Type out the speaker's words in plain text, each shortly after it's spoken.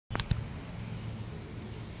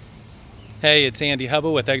Hey, it's Andy Hubba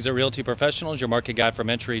with Exit Realty Professionals, your market guide from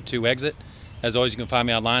entry to exit. As always, you can find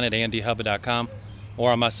me online at andyhubba.com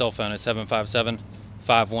or on my cell phone at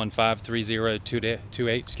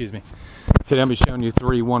 757-515-3028. Excuse me. Today I'm going to be showing you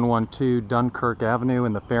 3112 Dunkirk Avenue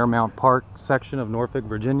in the Fairmount Park section of Norfolk,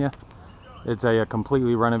 Virginia. It's a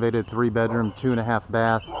completely renovated 3-bedroom, 2.5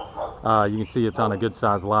 bath. You can see it's on a good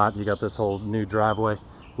sized lot. You got this whole new driveway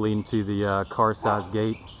leading to the car size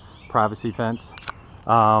gate, privacy fence.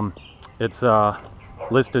 It's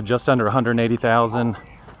listed just under 180,000.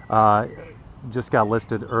 Just got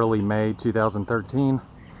listed early May 2013.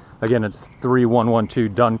 Again, it's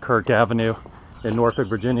 3112 Dunkirk Avenue in Norfolk,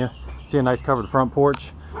 Virginia. See a nice covered front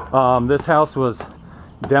porch. This house was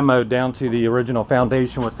demoed down to the original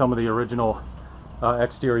foundation with some of the original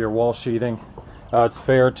exterior wall sheathing. It's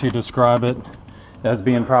fair to describe it as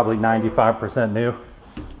being probably 95% new.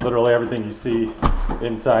 Literally everything you see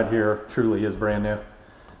inside here truly is brand new.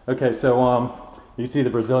 Okay, so you see the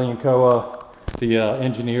Brazilian Koa, the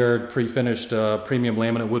engineered, pre-finished premium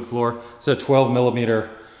laminate wood floor. It's a 12mm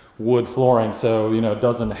wood flooring, so it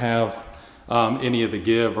doesn't have any of the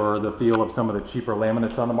give or the feel of some of the cheaper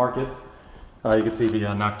laminates on the market. You can see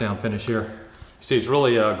the knockdown finish here. You see it's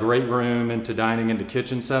really a great room into dining, into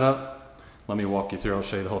kitchen setup. Let me walk you through, I'll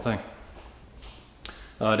show you the whole thing.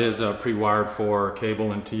 It is pre-wired for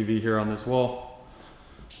cable and TV here on this wall.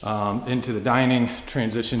 Into the dining,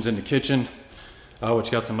 transitions into kitchen, which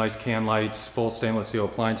got some nice can lights, full stainless steel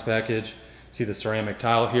appliance package. See the ceramic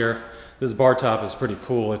tile here. This bar top is pretty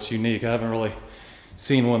cool, it's unique. I haven't really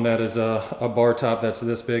seen one that is a bar top that's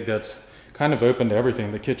this big, that's kind of open to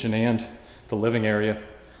everything, the kitchen and the living area.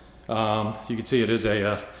 You can see it is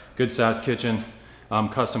a good sized kitchen,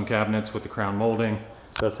 custom cabinets with the crown molding.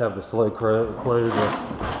 It does have the slow close with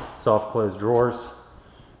soft close drawers,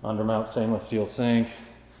 undermount stainless steel sink.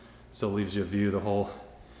 So it leaves you a view of the whole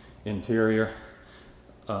interior.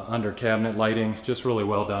 Under cabinet lighting, just really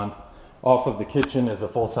well done. Off of the kitchen is a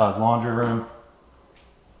full-size laundry room.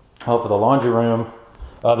 Off of the laundry room,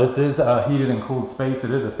 this is a heated and cooled space.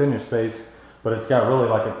 It is a finished space, but it's got really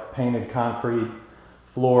like a painted concrete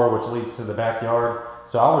floor which leads to the backyard.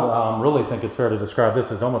 So I would really think it's fair to describe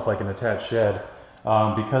this as almost like an attached shed.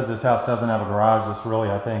 Because this house doesn't have a garage, this really,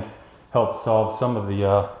 I think, helps solve some of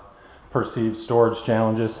the perceived storage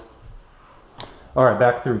challenges. All right,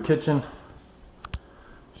 back through kitchen.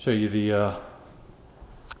 Show you the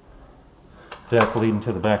deck leading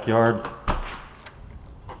to the backyard.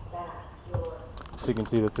 So you can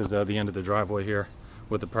see this is the end of the driveway here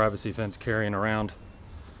with the privacy fence carrying around.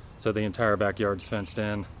 So the entire backyard's fenced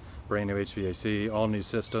in, brand new HVAC, all new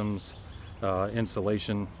systems,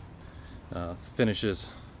 insulation, finishes,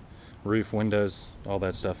 roof, windows, all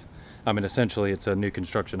that stuff. I mean, essentially it's a new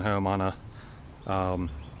construction home on a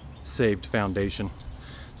saved foundation.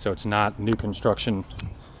 So it's not new construction,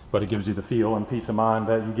 but it gives you the feel and peace of mind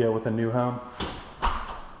that you get with a new home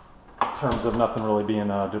in terms of nothing really being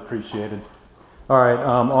depreciated. All right,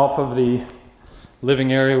 off of the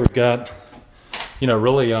living area, we've got,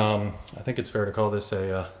 really, I think it's fair to call this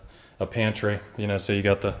a pantry. So you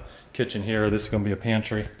got the kitchen here. This is going to be a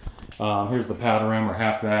pantry. Here's the powder room or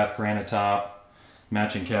half bath, granite top,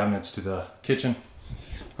 matching cabinets to the kitchen.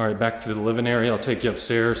 All right, back to the living area. I'll take you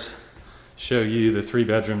upstairs, show you the 3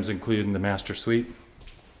 bedrooms, including the master suite.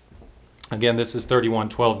 Again, this is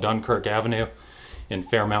 3112 Dunkirk Avenue in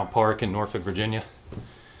Fairmount Park in Norfolk, Virginia.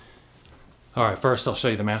 All right, first I'll show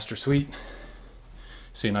you the master suite.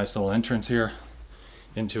 See a nice little entrance here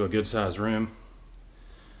into a good sized room.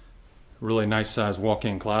 Really nice sized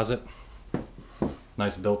walk-in closet.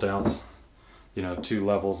 Nice built outs. 2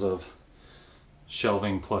 levels of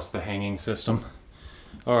shelving plus the hanging system.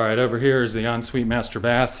 All right, over here is the ensuite master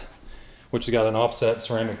bath, which has got an offset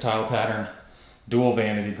ceramic tile pattern, dual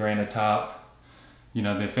vanity granite top.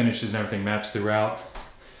 The finishes and everything match throughout,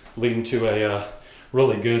 leading to a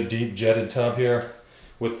really good deep jetted tub here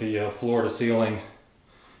with the floor to ceiling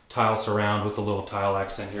tile surround with the little tile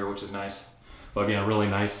accent here, which is nice. But again, really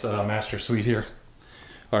nice master suite here.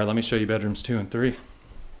 All right, let me show you bedrooms 2 and 3.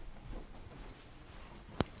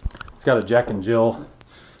 It's got a Jack and Jill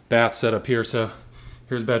bath set up here. So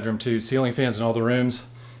here's bedroom 2, ceiling fans in all the rooms,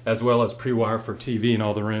 as well as pre-wire for TV in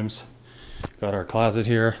all the rooms. Got our closet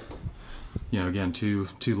here. Again, two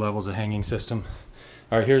levels of hanging system.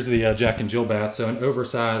 All right, here's the Jack and Jill bath. So an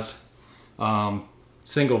oversized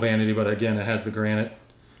single vanity, but again, it has the granite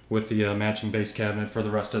with the matching base cabinet for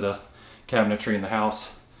the rest of the cabinetry in the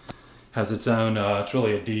house. Has its own, it's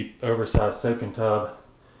really a deep, oversized soaking tub,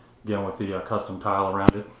 again with the custom tile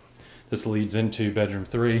around it. This leads into bedroom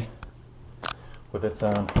 3 with its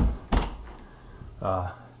own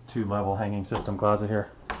 2-level hanging system closet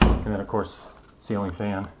here. And then of course ceiling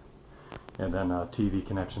fan, and then TV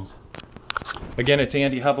connections. Again, it's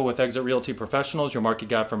Andy Hubba with Exit Realty Professionals, your market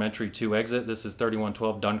guide from entry to exit. This is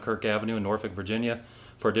 3112 Dunkirk Avenue in Norfolk, Virginia.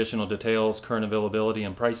 For additional details, current availability,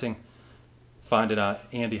 and pricing, find it at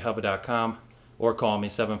andyhubba.com or call me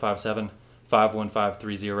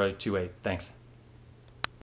 757-515-3028. Thanks.